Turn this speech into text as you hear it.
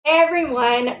Hey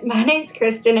everyone, my name's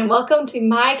Kristen and welcome to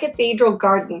my cathedral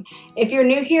garden. If you're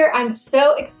new here, I'm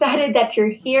so excited that you're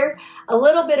here. A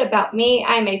little bit about me,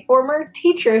 I'm a former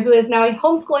teacher who is now a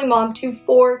homeschooling mom to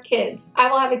 4 kids. I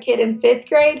will have a kid in 5th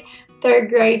grade, 3rd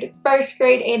grade, 1st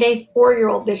grade, and a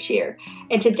 4-year-old this year.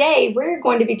 And today we're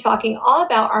going to be talking all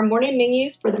about our morning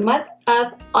menus for the month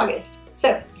of August.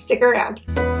 So stick around.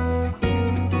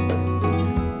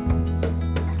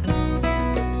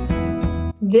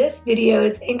 This video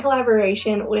is in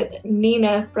collaboration with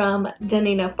Nina from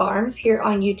DanNina Farms here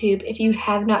on YouTube. If you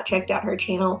have not checked out her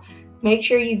channel, make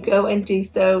sure you go and do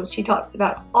so. She talks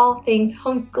about all things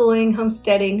homeschooling,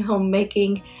 homesteading,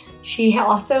 homemaking. She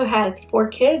also has 4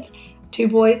 kids, 2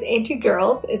 boys and 2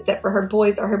 girls, except for her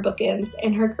boys are her bookends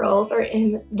and her girls are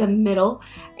in the middle.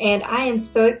 And I am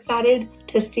so excited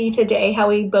to see today how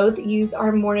we both use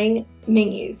our morning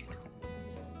menus.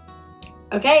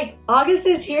 Okay, August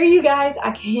is here, you guys.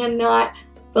 I cannot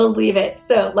believe it.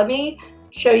 So let me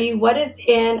show you what is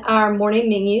in our morning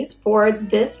menus for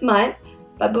this month.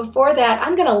 But before that,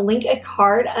 I'm gonna link a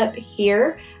card up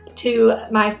here to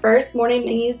my first morning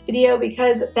menus video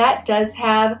because that does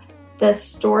have the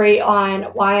story on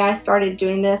why I started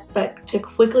doing this. But to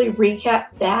quickly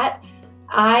recap that,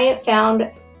 I found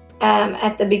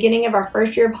at the beginning of our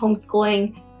first year of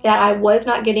homeschooling that I was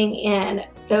not getting in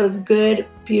those good,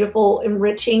 beautiful,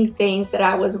 enriching things that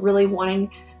I was really wanting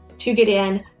to get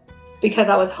in because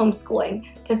I was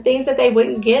homeschooling. The things that they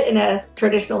wouldn't get in a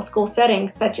traditional school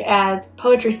setting, such as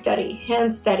poetry study, hymn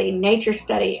study, nature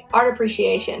study, art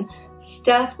appreciation,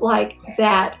 stuff like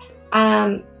that.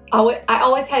 I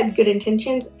always had good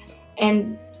intentions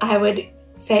and I would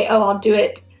say, oh, I'll do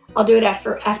it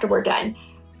after we're done.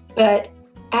 But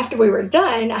after we were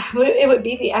done, it would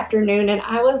be the afternoon and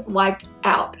I was wiped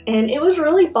out. And it was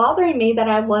really bothering me that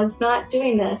I was not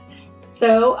doing this.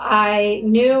 So I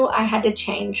knew I had to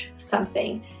change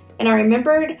something. And I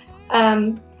remembered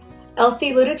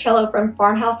Elsie Ludicello from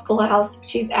Farmhouse Schoolhouse.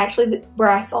 She's actually where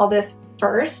I saw this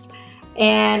first.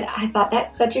 And I thought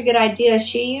that's such a good idea.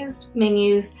 She used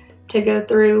menus to go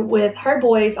through with her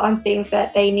boys on things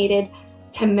that they needed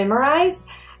to memorize.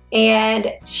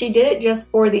 And she did it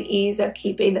just for the ease of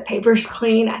keeping the papers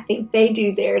clean. I think they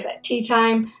do theirs at tea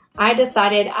time. I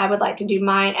decided I would like to do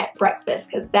mine at breakfast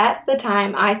because that's the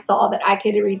time I saw that I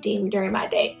could redeem during my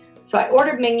day. So I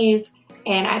ordered menus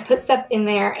and I put stuff in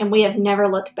there and we have never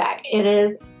looked back. It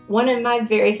is one of my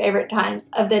very favorite times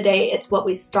of the day. It's what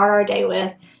we start our day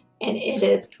with and it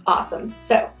is awesome.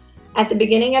 So at the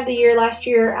beginning of the year last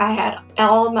year, I had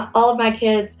all of my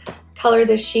kids color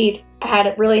this sheet. I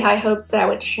had really high hopes that I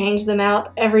would change them out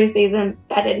every season.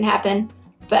 That didn't happen,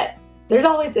 but there's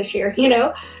always this year, you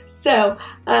know? So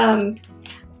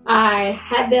I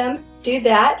had them do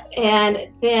that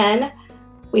and then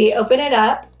we open it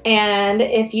up. And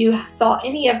if you saw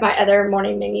any of my other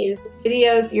morning menus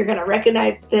videos, you're gonna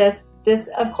recognize this. This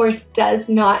of course does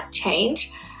not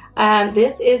change.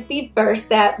 This is the verse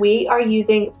that we are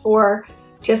using for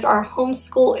just our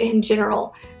homeschool in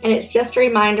general. And it's just a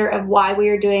reminder of why we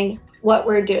are doing what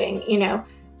we're doing, you know.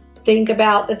 Think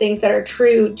about the things that are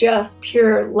true, just,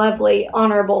 pure, lovely,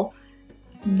 honorable.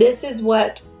 This is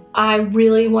what I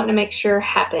really want to make sure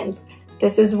happens.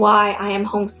 This is why I am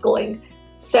homeschooling.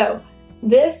 So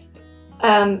this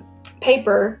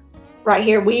paper right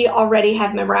here, we already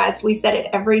have memorized. We said it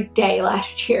every day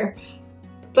last year.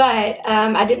 But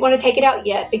I didn't want to take it out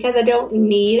yet because I don't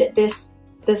need this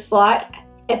slot.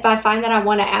 If I find that I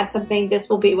want to add something, this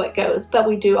will be what goes, but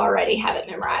we do already have it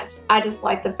memorized. I just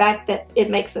like the fact that it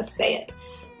makes us say it.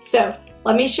 So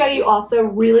let me show you also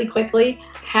really quickly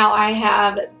how I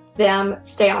have them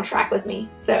stay on track with me.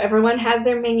 So everyone has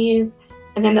their menus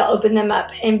and then they'll open them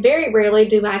up. And very rarely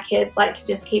do my kids like to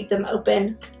just keep them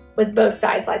open with both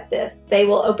sides like this. They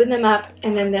will open them up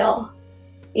and then they'll,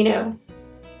 you know,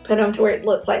 put them to where it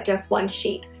looks like just one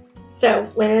sheet. So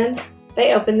when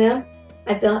they open them,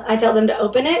 I tell them to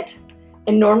open it,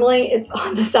 and normally it's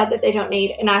on the side that they don't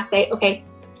need, and I say, okay,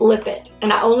 flip it.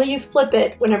 And I only use flip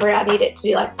it whenever I need it to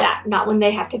do like that, not when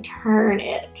they have to turn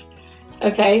it.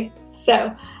 Okay,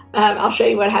 so I'll show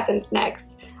you what happens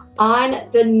next. On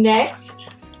the next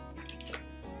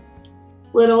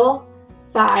little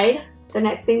side, the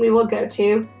next thing we will go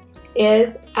to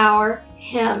is our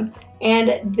hymn.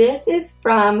 And this is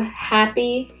from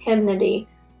Happy Hymnody.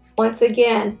 Once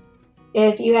again,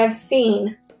 if you have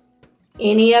seen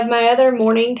any of my other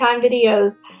morning time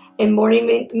videos and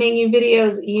morning menu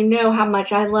videos, you know how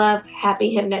much I love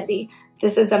Happy Hymnody.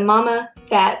 This is a mama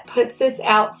that puts this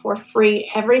out for free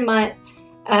every month.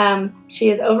 She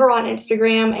is over on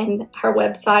Instagram and her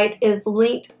website is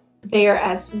linked there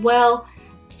as well.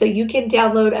 So you can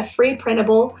download a free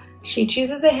printable. She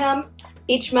chooses a hymn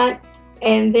each month,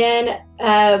 and then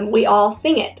we all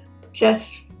sing it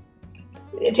just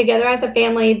together as a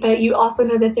family. But you also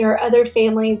know that there are other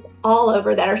families all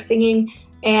over that are singing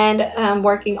and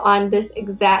working on this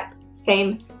exact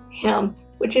same hymn,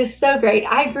 which is so great.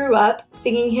 I grew up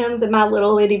singing hymns in my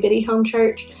little itty bitty home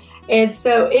church, and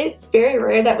so it's very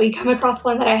rare that we come across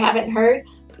one that I haven't heard.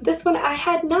 But this one I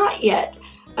had not yet.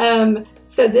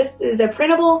 So this is a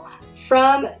printable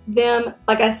from them.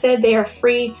 Like I said, they are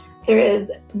free. There is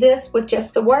this with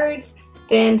just the words.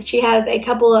 Then she has a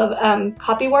couple of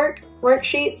copy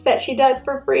worksheets that she does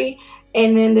for free.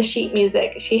 And then the sheet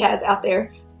music she has out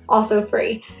there also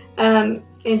free. And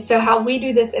so how we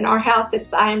do this in our house,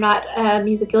 I am not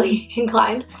musically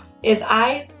inclined, is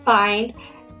I find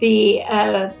the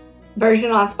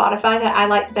version on Spotify that I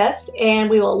like best, and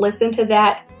we will listen to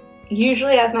that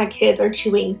usually as my kids are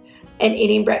chewing and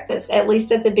eating breakfast, at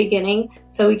least at the beginning,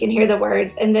 so we can hear the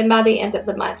words. And then by the end of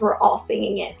the month, we're all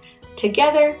singing it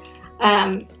together.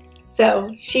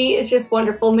 So she is just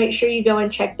wonderful. Make sure you go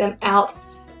and check them out.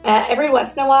 Every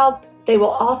once in a while, they will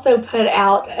also put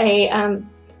out a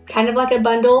kind of like a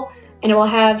bundle, and it will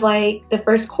have like the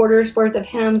first quarter's worth of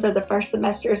hymns or the first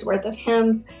semester's worth of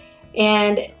hymns.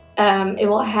 And it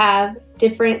will have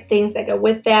different things that go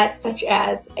with that, such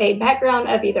as a background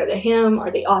of either the hymn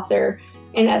or the author,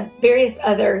 and various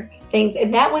other things.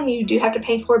 And that one you do have to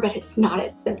pay for, but it's not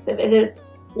expensive. It is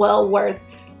well worth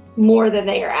more than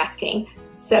they are asking.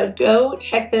 So go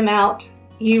check them out.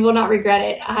 You will not regret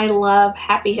it. I love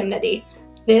Happy Hymnody.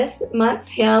 This month's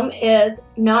hymn is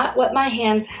Not What My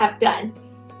Hands Have Done.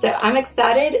 So I'm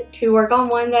excited to work on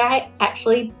one that I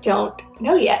actually don't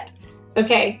know yet.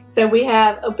 Okay, so we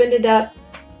have opened it up.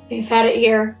 We've had it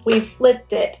here. We've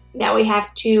flipped it. Now we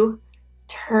have to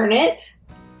turn it.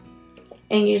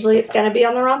 And usually it's going to be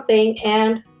on the wrong thing,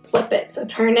 and flip it. So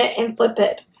turn it and flip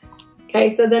it.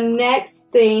 Okay, so the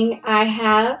next thing I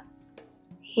have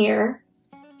here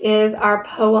is our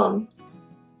poem.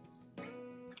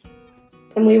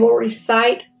 And we will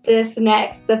recite this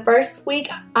next. The first week,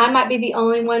 I might be the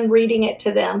only one reading it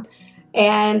to them.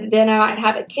 And then I might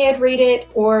have a kid read it,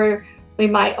 or we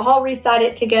might all recite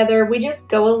it together. We just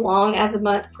go along as the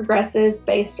month progresses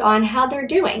based on how they're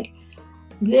doing.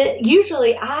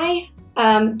 Usually I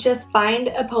just find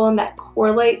a poem that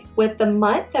correlates with the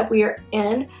month that we are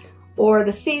in, or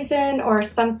the season, or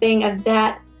something of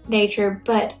that nature.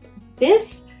 But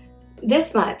this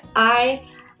month, I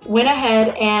went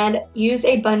ahead and used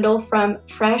a bundle from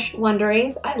Fresh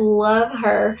Wonderings. I love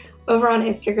her over on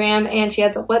Instagram, and she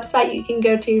has a website you can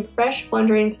go to,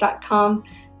 freshwonderings.com,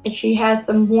 and she has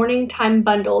some morning time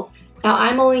bundles. Now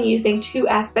I'm only using 2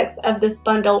 aspects of this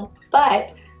bundle,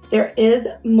 but there is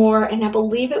more, and I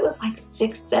believe it was like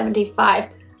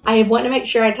 $6.75. I want to make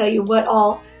sure I tell you what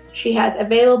all she has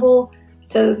available.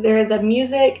 So there is a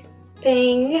music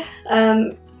thing,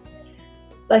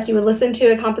 like you would listen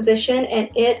to a composition, and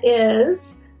it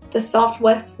is The Soft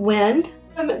West Wind.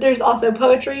 There's also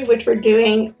poetry, which we're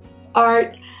doing,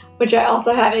 art, which I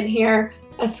also have in here,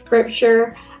 a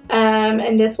scripture,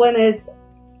 and this one is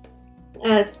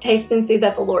Taste and See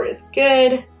that the Lord is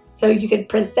Good. So you could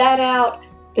print that out.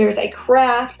 There's a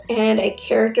craft and a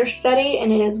character study,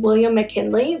 and it is William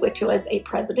McKinley, which was a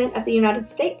president of the United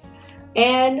States,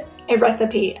 and a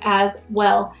recipe as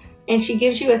well. And she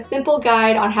gives you a simple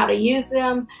guide on how to use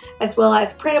them, as well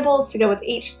as printables to go with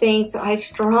each thing. So I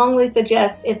strongly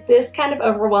suggest, if this kind of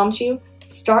overwhelms you,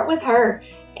 start with her.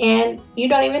 And you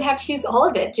don't even have to use all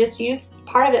of it. Just use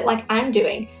part of it like I'm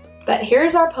doing. But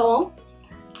here's our poem.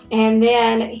 And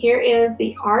then here is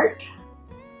the art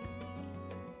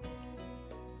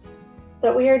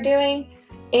that we are doing.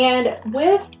 And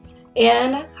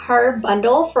within her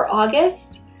bundle for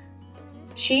August,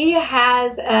 she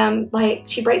has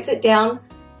she breaks it down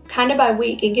kind of by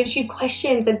week and gives you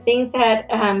questions and things that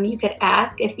you could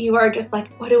ask if you are just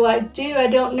like, what do? I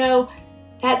don't know.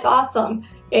 That's awesome.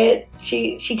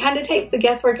 She kind of takes the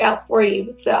guesswork out for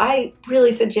you. So I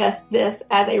really suggest this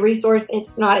as a resource.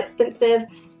 It's not expensive,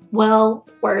 well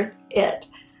worth it.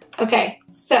 Okay,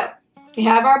 so we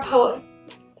have our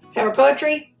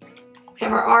poetry, we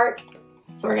have our art.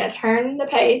 So we're gonna turn the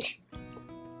page.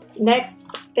 Next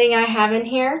thing I have in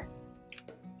here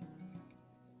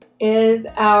is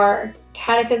our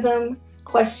Catechism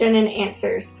question and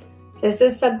answers. This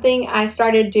is something I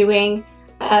started doing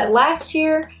last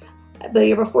year. The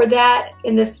year before that,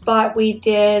 in this spot, we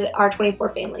did our 24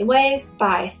 Family Ways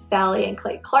by Sally and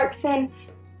Clay Clarkson.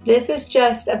 This is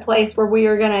just a place where we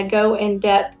are going to go in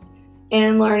depth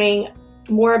in learning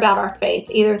more about our faith,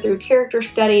 either through character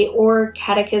study or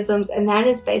catechisms, and that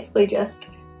is basically just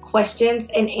questions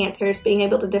and answers, being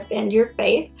able to defend your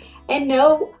faith and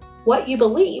know what you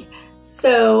believe.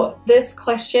 So this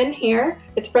question here,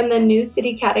 it's from the New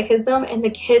City Catechism and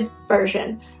the kids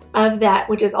version of that,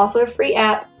 which is also a free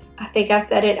app. I think I've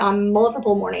said it on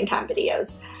multiple morning time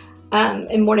videos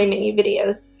and morning menu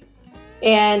videos.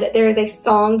 And there is a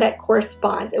song that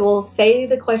corresponds. It will say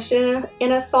the question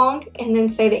in a song and then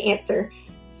say the answer.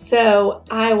 So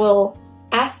I will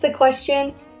ask the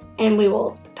question and we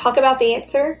will talk about the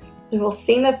answer. We will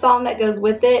sing the song that goes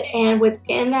with it. And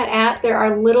within that app, there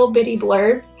are little bitty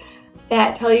blurbs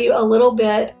that tell you a little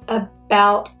bit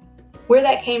about where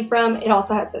that came from. It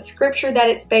also has a scripture that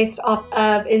it's based off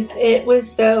of. It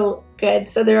was so good.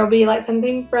 So there will be like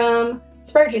something from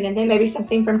Spurgeon and then maybe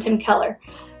something from Tim Keller.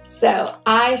 So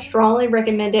I strongly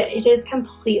recommend it. It is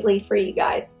completely free, you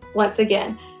guys. Once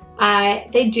again,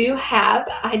 they do have,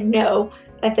 I know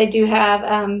that they do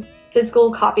have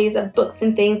physical copies of books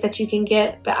and things that you can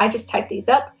get, but I just type these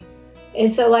up.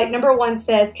 And so like number 1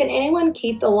 says, can anyone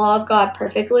keep the law of God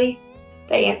perfectly?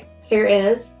 The answer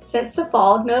is, since the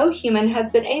fall, no human has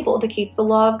been able to keep the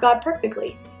law of God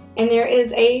perfectly. And there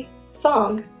is a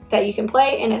song that you can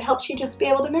play and it helps you just be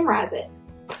able to memorize it.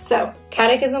 So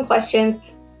catechism questions.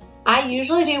 I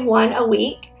usually do 1 a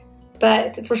week,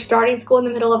 but since we're starting school in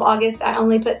the middle of August, I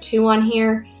only put 2 on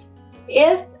here.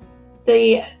 If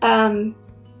the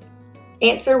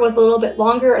answer was a little bit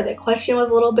longer or the question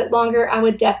was a little bit longer, I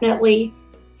would definitely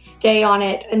stay on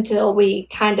it until we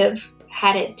kind of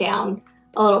had it down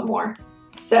a little more.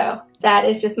 So that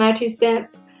is just my 2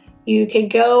 cents. You can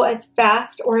go as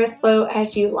fast or as slow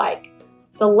as you like.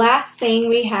 The last thing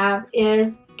we have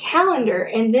is calendar,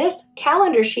 and this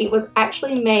calendar sheet was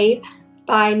actually made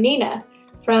by Nina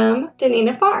from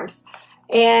DanNina Farms,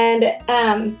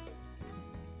 and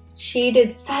she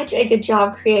did such a good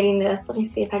job creating this. Let me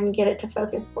see if I can get it to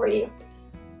focus for you.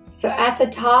 So at the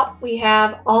top we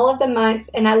have all of the months,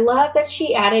 and I love that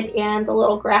she added in the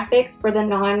little graphics for the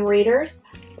non-readers.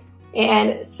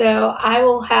 And so I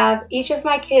will have each of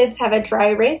my kids have a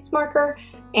dry erase marker,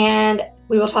 and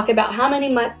we will talk about how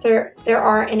many months there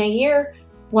are in a year,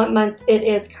 what month it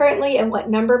is currently, and what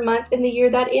number month in the year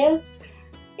that is.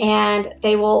 And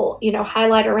they will,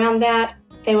 highlight around that.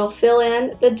 They will fill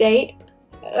in the date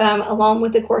along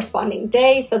with the corresponding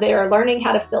day. So they are learning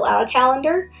how to fill out a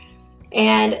calendar.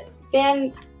 And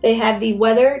then they have the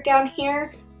weather down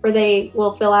here where they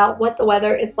will fill out what the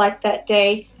weather is like that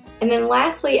day. And then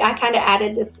lastly, I kind of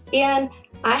added this in.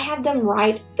 I have them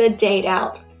write the date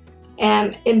out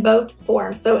in both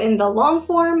forms. So in the long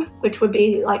form, which would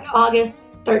be like August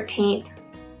 13th,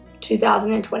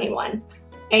 2021,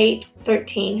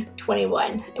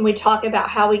 8/13/21. And we talk about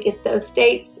how we get those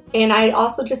dates. And I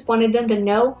also just wanted them to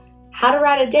know how to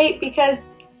write a date because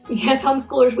as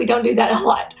homeschoolers, we don't do that a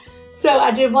lot. So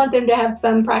I did want them to have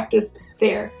some practice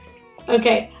there.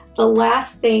 Okay, the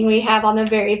last thing we have on the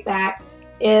very back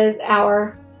is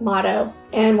our motto.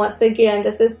 And once again,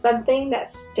 this is something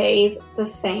that stays the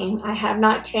same. I have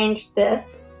not changed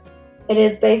this. It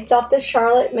is based off the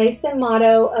Charlotte Mason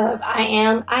motto of I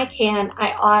am, I can,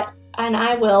 I ought, and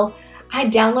I will. I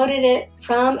downloaded it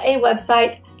from a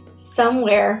website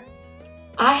somewhere.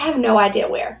 I have no idea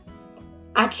where.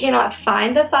 I cannot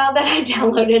find the file that I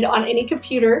downloaded on any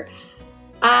computer.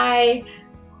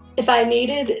 If I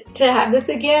needed to have this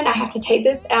again, I have to take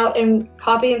this out and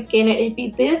copy and scan it.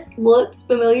 If this looks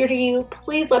familiar to you,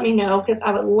 please let me know, because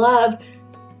I would love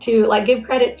to give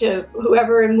credit to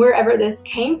whoever and wherever this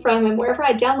came from and wherever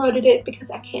I downloaded it,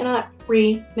 because I cannot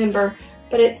remember,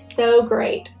 but it's so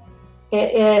great.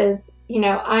 It is,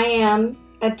 I am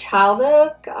a child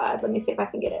of God. Let me see if I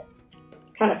can get it.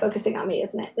 It's kind of focusing on me,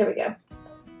 isn't it? There we go.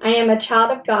 I am a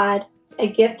child of God, a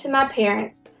gift to my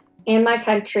parents and my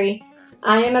country.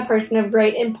 I am a person of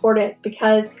great importance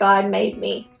because God made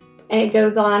me. And it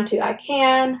goes on to I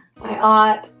can, I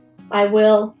ought, I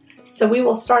will. So we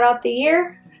will start out the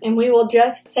year and we will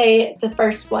just say the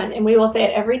first one, and we will say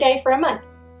it every day for a month.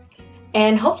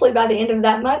 And hopefully by the end of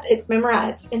that month, it's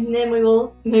memorized. And then we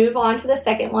will move on to the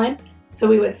second one. So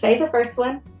we would say the first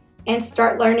one and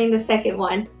start learning the second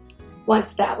one.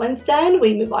 Once that one's done,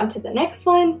 we move on to the next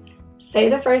one, say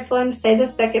the first one, say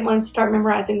the second one, start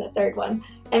memorizing the third one.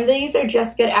 And these are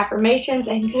just good affirmations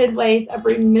and good ways of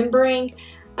remembering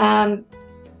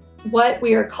what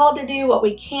we are called to do, what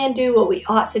we can do, what we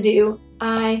ought to do.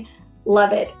 I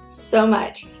love it so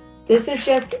much. This is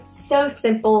just so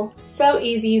simple, so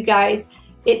easy, you guys.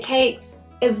 It takes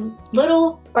as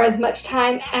little or as much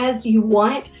time as you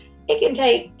want. It can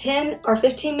take 10 or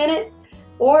 15 minutes,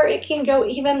 or it can go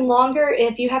even longer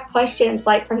if you have questions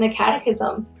like from the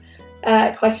Catechism,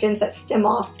 questions that stem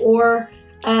off, or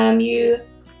you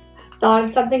thought of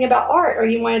something about art, or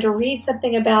you wanted to read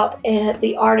something about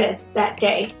the artist that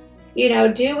day. You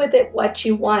know, do with it what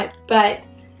you want. But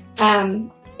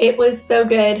it was so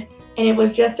good, and it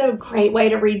was just a great way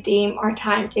to redeem our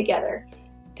time together.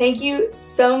 Thank you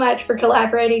so much for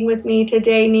collaborating with me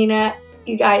today, Nina.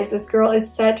 You guys, this girl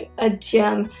is such a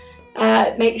gem.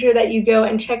 Make sure that you go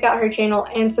and check out her channel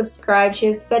and subscribe. She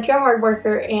is such a hard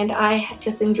worker, and I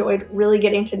just enjoyed really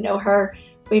getting to know her.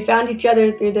 We found each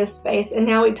other through this space, and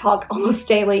now we talk almost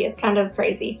daily. It's kind of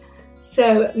crazy.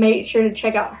 So make sure to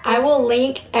check out her. I will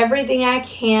link everything I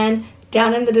can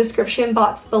down in the description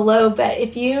box below, but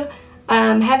if you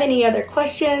have any other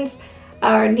questions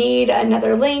or need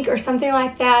another link or something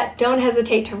like that, don't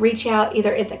hesitate to reach out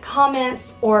either in the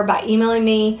comments or by emailing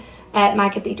me at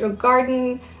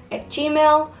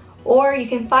mycathedralgarden@gmail.com, or you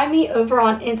can find me over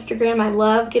on Instagram. I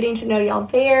love getting to know y'all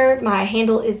there. My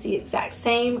handle is the exact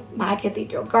same,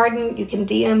 mycathedralgarden. You can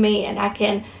DM me and I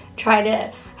can try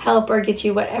to help or get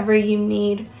you whatever you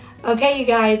need. Okay, you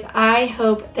guys, I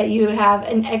hope that you have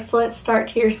an excellent start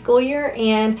to your school year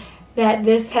and that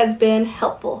this has been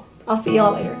helpful. I'll see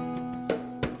y'all later.